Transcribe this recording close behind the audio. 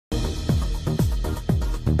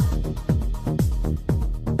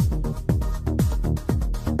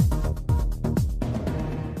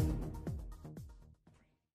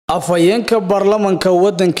afhayeenka Barlamanka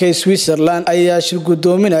wadanka Switzerland ayaa shir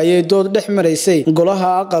gudoominayay dood dhex maraysay Golaha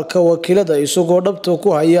aqalka wakiilada isagoo dhabta ku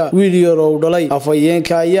haya wiil yar oo dhalay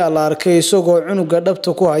afhayeenka ayaa la arkay isagoo cunuga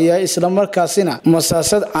dhabta ku haya isla markaasina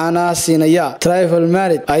Musaasad caanaha siinaya Travel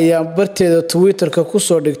Married ayaa barteeda Twitterka ku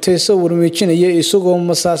soo dhigtay sawir miijinaya isagoo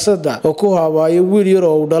Musaasada oo ku habaayay wiil yar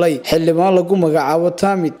oo dhalay xildhibaan lagu magacaabo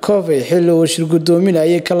Tamid Coffee xilli uu shir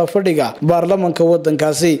gudoominayay kala fadhiga Barlamanka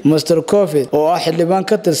wadankaasi Mr Coffee oo ah xildhibaan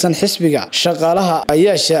ka xisbiga shaqaalaha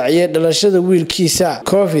ayaa shaaciyay dhalashada wiilkiisa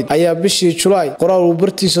Covid ayaa bishii July qoraal uu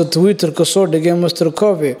bartiisa Twitterka soo dhigay Mr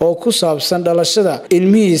Coffee oo ku saabsan dhalashada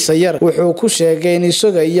ilmihiisa yar wuxuu ku sheegay in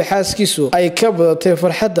isaga iyo xaaskiisu ay ka badatay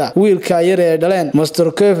farxadda wiilka yar ee dhaleen Mr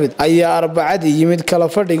Coffee ayaa Arbacadii yimid kala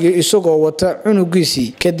fadhigii isagoo wata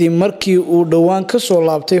cunugiisii kadib markii uu dhawaan ka soo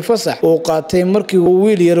laabtay fasax uu qaatay markii uu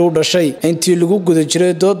wiil yar u dhashay intii lagu guda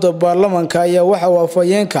jiray dooda Barlamanka ayaa waxa uu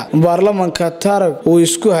afhayeenka Barlamanka Tarab uu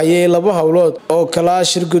isku hayay laba hawlood oo kala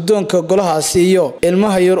shir gudoonka golahaasi iyo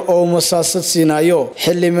ilmaha yar oo Musaasad siinayo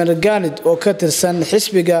xildhibaan Ganid oo ka tirsan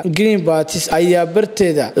xisbiga Green Party ayaa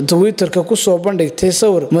barteeda Twitterka ku soo bandhigtay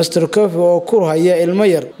sawir Mr Coffee oo ku haya ilmo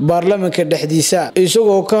yar Barlamanka Dhexdiisa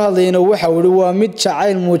isagoo ka hadlayna waxa uu waa mid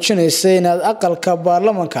jacayl muujinaysa inaad aqalka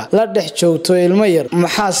Barlamanka la dhex joogto ilmo yar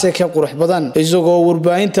maxaase ka qurux badan isagoo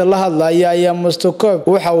warbaahinta la hadlaya ayaa Mr Coffee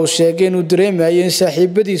waxa uu sheegay inuu dareemayo in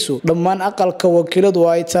saaxiibadiisu dhammaan aqalka wakiiladu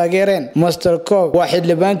ay taageereen Mr Coffee waa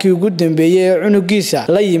xildhibaankii ugu dambeeyay ee cunugiisa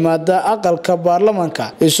la yimaada aqalka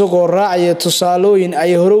Barlamanka isagoo raacaya tusaalooyin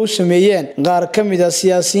ay hore u sameeyeen qaar ka mid ah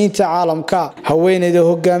siyaasiyiinta caalamka haweeneyda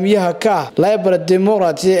hogaamiyaha ka Liberal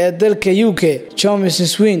Democrat ee dalka UK James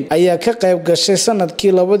Swin ayaa ka qayb gashay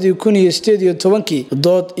sanadkii 2018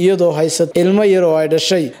 dood iyadoo haysat ilmo yar oo ay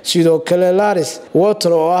dhashay sidoo kale Laris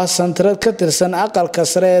Water oo ah santarad ka tirsan aqalka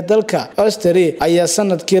sare ee dalka Australia ayaa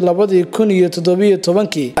sanadkii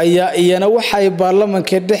 2017 ayaa iyana waxay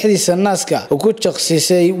Barlamanka Dhexdiisa naaska ku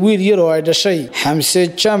jaqsiisay wiil yar oo ay dhashay Xamse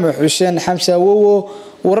Jaamac Xuseen Xamse Awowo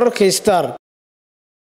wararka Star